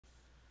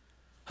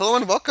Hello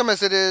and welcome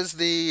as it is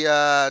the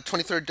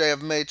 23rd day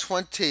of May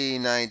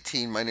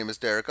 2019. My name is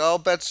Derek. All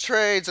bets,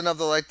 trades, and of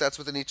the like that's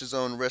within each's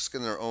own risk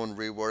and their own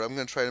reward. I'm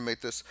going to try to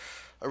make this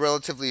a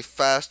relatively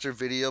faster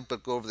video,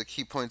 but go over the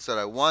key points that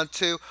I want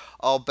to.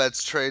 All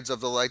bets, trades,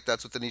 of the like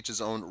that's within each's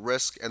own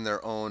risk and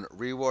their own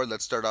reward.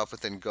 Let's start off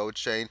within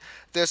GoChain.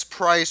 This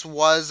price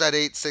was at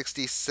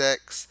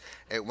 866.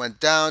 It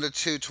went down to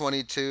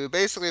 222,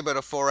 basically about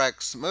a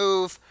 4x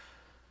move,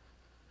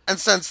 and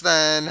since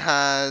then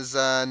has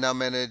now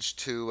managed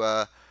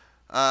to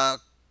uh,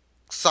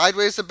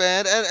 sideways the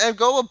band and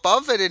go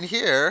above it in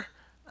here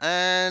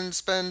and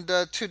spend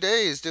 2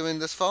 days doing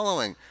this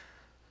following.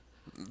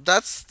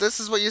 This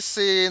is what you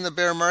see in the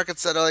bear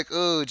markets that are like,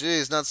 oh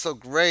geez, not so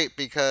great,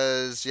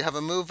 because you have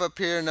a move up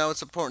here. Now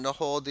it's important to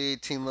hold the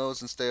 18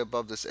 lows and stay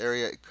above this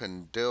area. It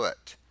couldn't do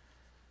it.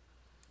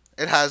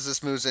 It has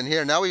this moves in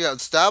here. Now we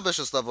establish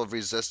this level of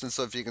resistance,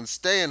 so if you can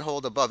stay and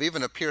hold above,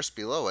 even a pierce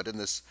below it in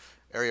this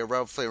area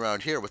roughly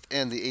around here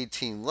within the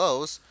 18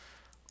 lows,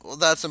 well,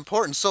 that's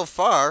important. So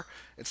far,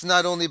 it's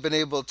not only been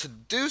able to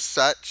do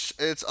such,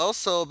 it's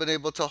also been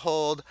able to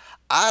hold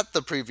at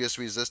the previous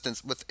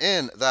resistance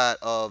within that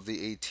of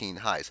the 18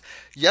 highs.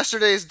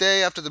 Yesterday's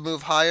day after the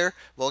move higher,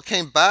 well, it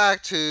came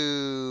back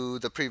to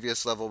the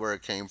previous level where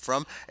it came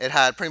from. It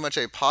had pretty much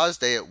a pause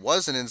day. It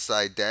was an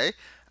inside day.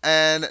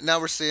 And now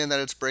we're seeing that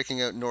it's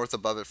breaking out north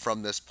above it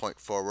from this point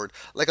forward,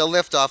 like a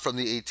lift off from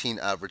the 18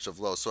 average of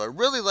low. So I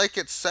really like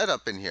its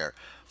setup in here.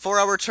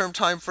 4-hour term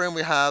time frame,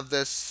 we have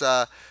this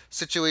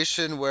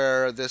situation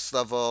where this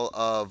level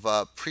of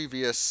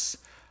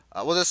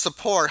this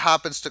support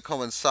happens to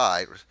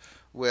coincide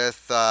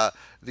with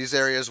these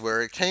areas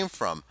where it came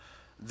from.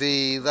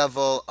 The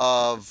level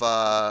of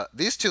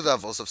these two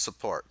levels of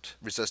support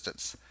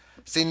resistance.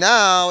 See,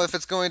 now if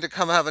it's going to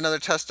come have another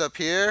test up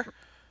here,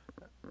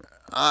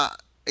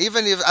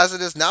 even if as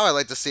it is now, I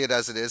like to see it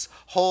as it is.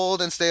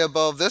 Hold and stay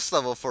above this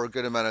level for a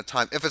good amount of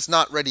time if it's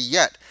not ready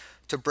yet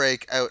to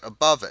break out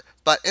above it.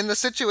 But in the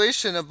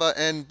situation about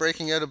and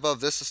breaking out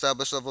above this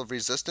established level of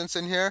resistance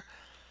in here,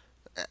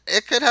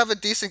 it could have a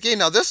decent gain.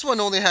 Now this one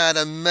only had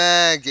a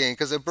mad gain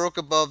because it broke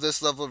above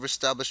this level of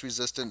established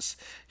resistance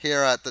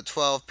here at the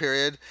 12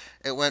 period.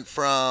 It went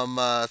from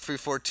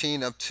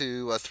 314 up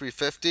to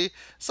 350.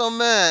 So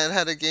man, it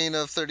had a gain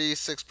of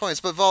 36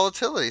 points. But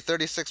volatility,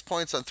 36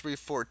 points on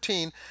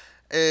 314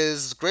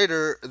 is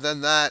greater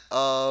than that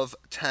of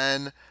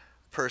 10%.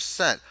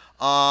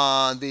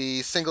 On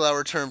the single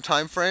hour term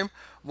time frame,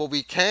 what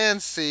we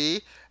can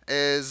see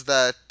is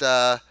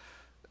that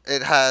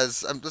it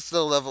has this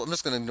little level. I'm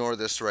just going to ignore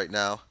this right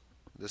now,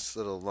 this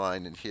little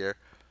line in here.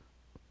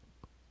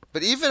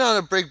 But even on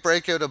a big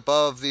breakout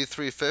above the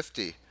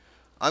 350,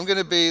 I'm going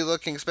to be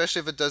looking,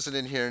 especially if it does it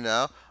in here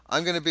now,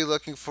 I'm going to be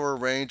looking for a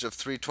range of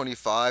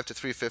 325 to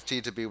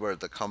 350 to be where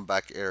the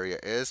comeback area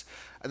is.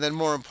 And then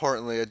more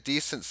importantly, a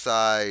decent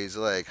size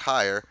leg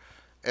higher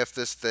if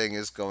this thing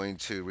is going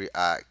to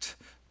react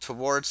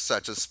towards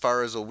such. As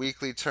far as a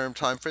weekly term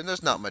time frame,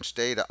 there's not much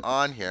data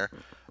on here,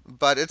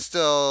 but it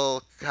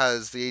still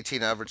has the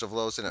 18 average of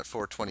lows in at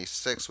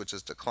 426, which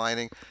is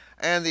declining,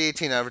 and the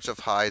 18 average of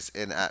highs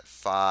in at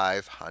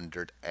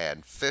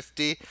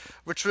 550,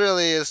 which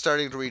really is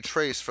starting to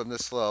retrace from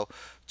this low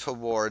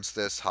towards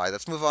this high.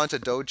 Let's move on to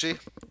Doji.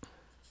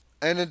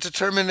 And in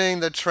determining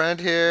the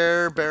trend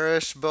here,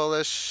 bearish,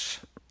 bullish,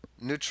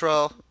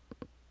 neutral,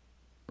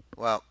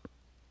 well,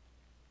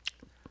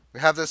 we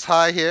have this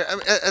high here. I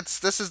mean,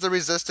 this is the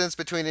resistance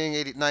between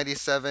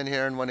 97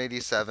 here and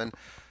 187.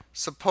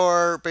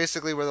 Support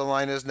basically where the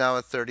line is now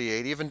at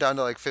 38, even down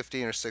to like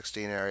 15 or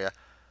 16 area.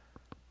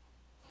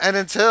 And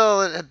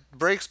until it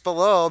breaks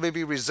below,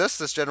 maybe resists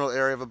this general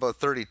area of about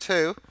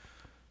 32,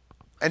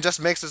 and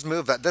just makes this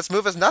move. This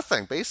move is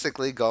nothing,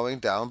 basically going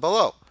down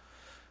below.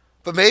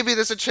 But maybe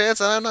there's a chance,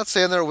 and I'm not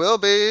saying there will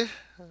be,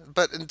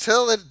 but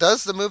until it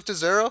does the move to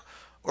zero,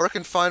 or it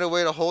can find a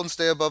way to hold and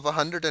stay above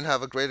 100 and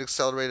have a great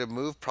accelerated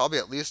move, probably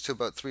at least to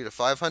about 3 to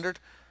 500,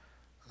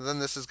 then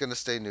this is going to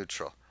stay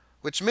neutral.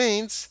 Which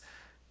means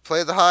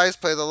play the highs,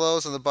 play the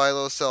lows, and the buy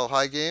low, sell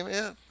high game.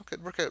 Yeah,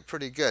 could work out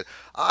pretty good.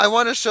 I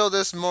want to show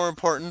this more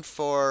important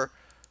for,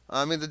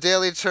 the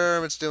daily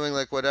term, it's doing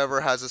like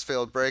whatever, has this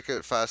failed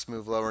breakout, fast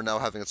move lower, now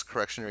having its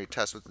correctionary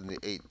test within the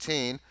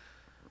 18.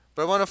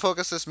 But I want to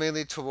focus this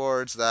mainly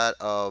towards that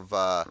of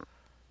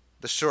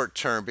the short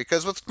term,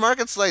 because with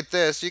markets like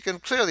this, you can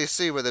clearly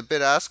see where the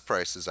bid-ask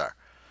prices are.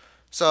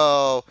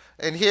 So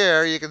in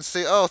here, you can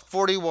see,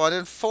 41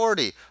 and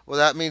 40. Well,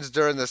 that means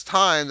during this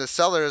time, the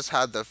sellers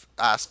had the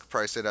ask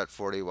price in at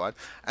 41,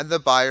 and the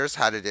buyers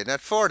had it in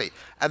at 40.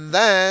 And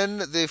then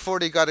the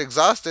 40 got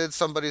exhausted,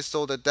 somebody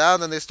sold it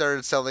down, and they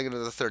started selling into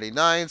the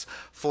 39s.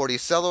 40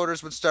 sell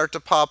orders would start to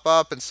pop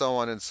up, and so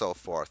on and so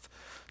forth.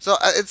 So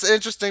it's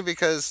interesting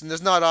because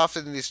there's not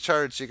often in these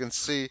charts you can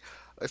see,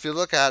 if you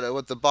look at it,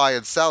 what the buy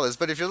and sell is.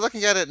 But if you're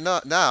looking at it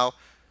now,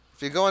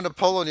 if you go into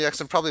Poloniex,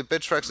 and probably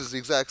Bittrex is the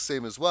exact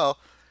same as well,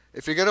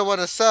 if you're going to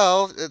want to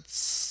sell, you're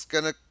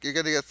going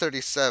to get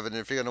 37. And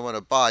if you're going to want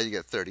to buy, you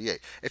get 38.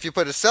 If you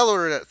put a sell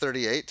order at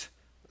 38,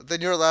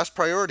 then you're last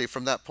priority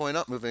from that point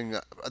up, moving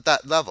at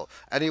that level.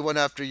 Anyone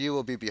after you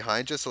will be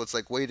behind you, so it's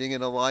like waiting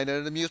in a line at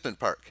an amusement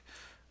park.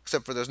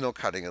 Except for there's no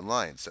cutting in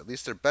lines. At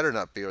least there better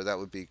not be, or that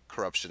would be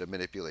corruption and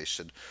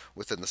manipulation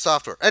within the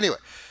software. Anyway,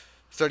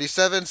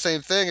 37,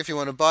 same thing. If you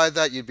want to buy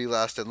that, you'd be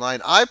last in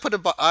line. I put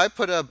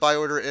a buy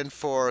order in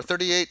for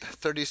 38,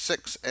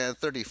 36, and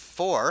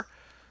 34,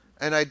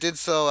 and I did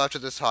so after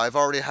this high. I've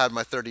already had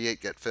my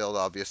 38 get filled,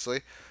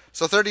 obviously.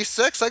 So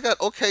 36, I got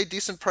okay,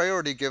 decent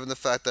priority given the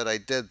fact that I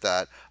did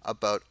that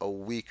about a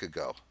week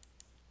ago.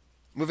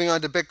 Moving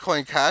on to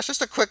Bitcoin Cash,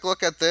 just a quick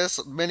look at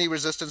this. Many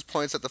resistance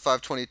points at the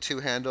 522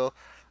 handle,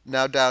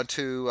 now down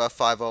to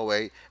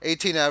 508.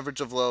 18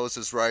 average of lows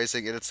is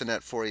rising, and it's in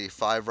at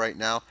 485 right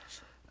now.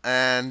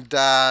 And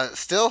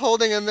still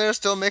holding in there,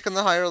 still making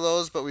the higher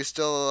lows, but we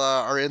still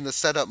are in the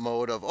setup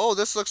mode of, oh,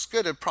 this looks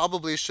good, it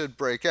probably should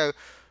break out.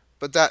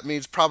 But that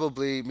means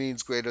probably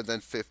means greater than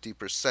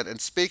 50%. And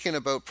speaking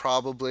about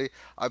probably,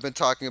 I've been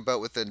talking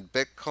about within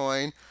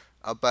Bitcoin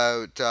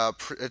about I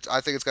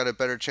think it's got a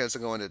better chance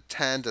of going to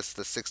 10 to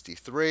the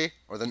 63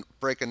 or then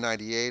breaking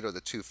 98 or the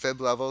two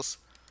fib levels.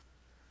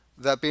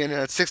 That being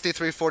at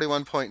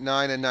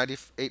 63.41.9 and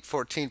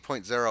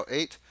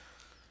 98.14.08.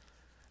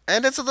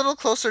 And it's a little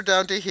closer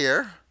down to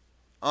here.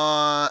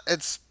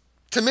 It's,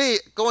 to me,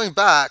 going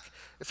back,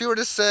 if you were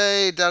to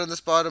say down in this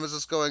bottom, is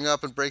this going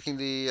up and breaking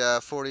the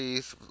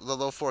the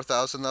low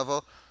 4,000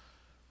 level?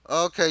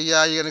 Okay,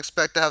 yeah, you can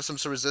expect to have some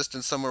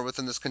resistance somewhere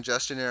within this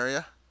congestion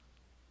area.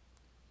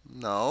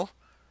 No.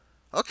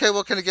 Okay,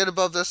 well, can it get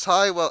above this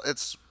high? Well,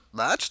 it's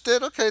matched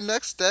it. Okay,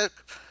 next step.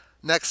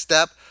 Next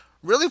step.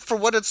 Really, for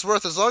what it's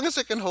worth, as long as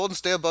it can hold and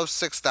stay above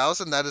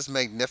 6,000, that is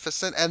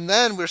magnificent. And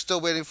then we're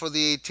still waiting for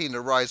the 18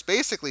 to rise,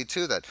 basically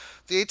to that.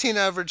 The 18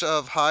 average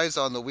of highs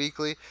on the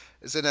weekly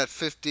is in at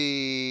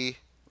 50.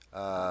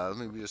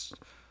 Maybe just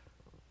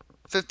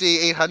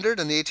 5,800,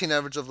 and the 18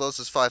 average of lows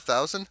is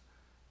 5,000.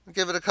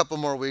 Give it a couple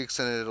more weeks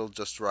and it'll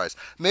just rise.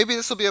 Maybe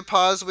this will be a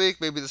pause week.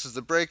 Maybe this is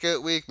the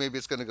breakout week. Maybe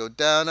it's going to go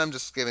down. I'm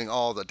just giving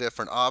all the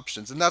different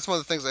options. And that's one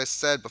of the things I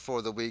said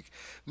before the week.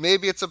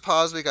 Maybe it's a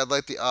pause week. I'd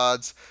like the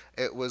odds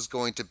it was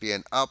going to be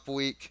an up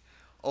week.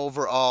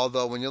 Overall,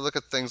 though, when you look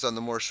at things on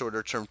the more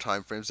shorter term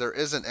time frames, there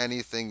isn't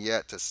anything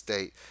yet to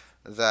state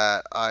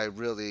that I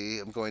really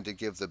am going to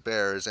give the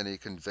bears any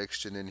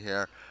conviction in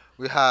here.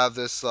 We have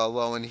this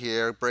low in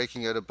here,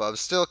 breaking it above,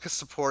 still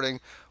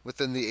supporting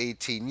within the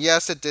 18.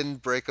 Yes, it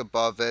didn't break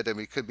above it, and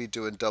we could be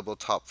doing double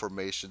top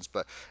formations,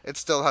 but it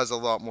still has a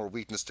lot more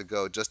weakness to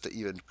go just to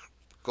even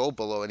go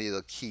below any of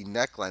the key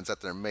necklines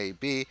that there may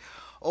be.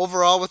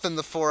 Overall, within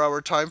the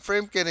 4-hour time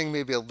frame, getting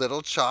maybe a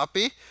little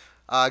choppy.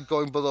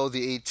 Going below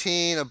the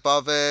 18,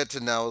 above it,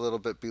 and now a little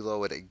bit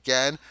below it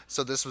again.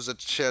 So this was a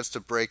chance to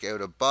break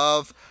out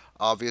above.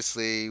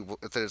 Obviously,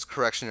 within its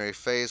correctionary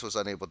phase, was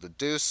unable to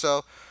do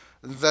so.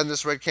 Then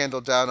this red candle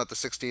down at the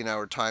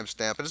 16-hour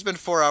timestamp. It has been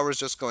 4 hours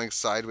just going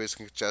sideways,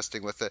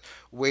 congesting with it,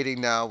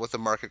 waiting now with the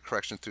market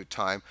correction through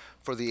time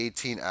for the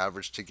 18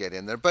 average to get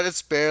in there. But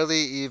it's barely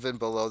even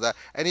below that.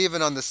 And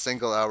even on the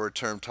single-hour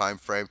term time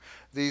frame,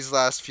 these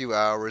last few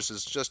hours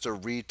is just a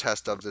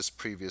retest of this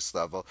previous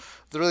level.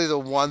 Really, the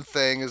one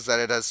thing is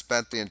that it has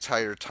spent the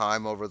entire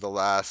time over the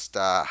last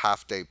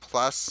half day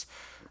plus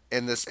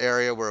in this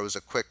area where it was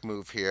a quick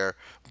move here,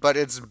 but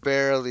it's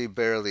barely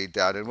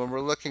down. And when we're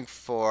looking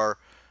for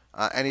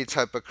any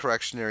type of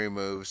correctionary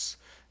moves,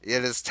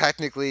 it is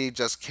technically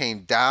just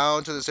came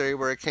down to this area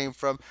where it came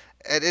from,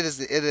 and it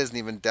isn't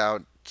even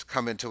down to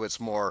come into its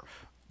more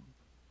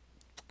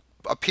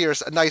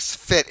appears a nice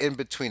fit in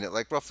between it,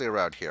 like roughly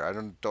around here. I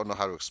don't know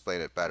how to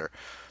explain it better.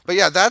 But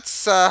yeah,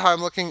 that's how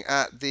I'm looking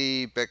at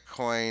the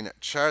Bitcoin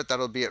chart.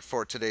 That'll be it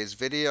for today's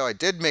video. I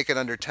did make it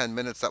under 10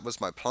 minutes. That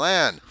was my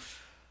plan.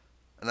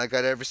 And I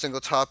got every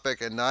single topic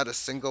and not a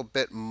single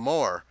bit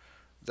more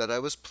that I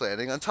was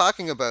planning on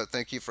talking about.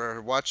 Thank you for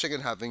watching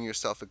and having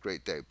yourself a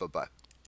great day. Bye-bye.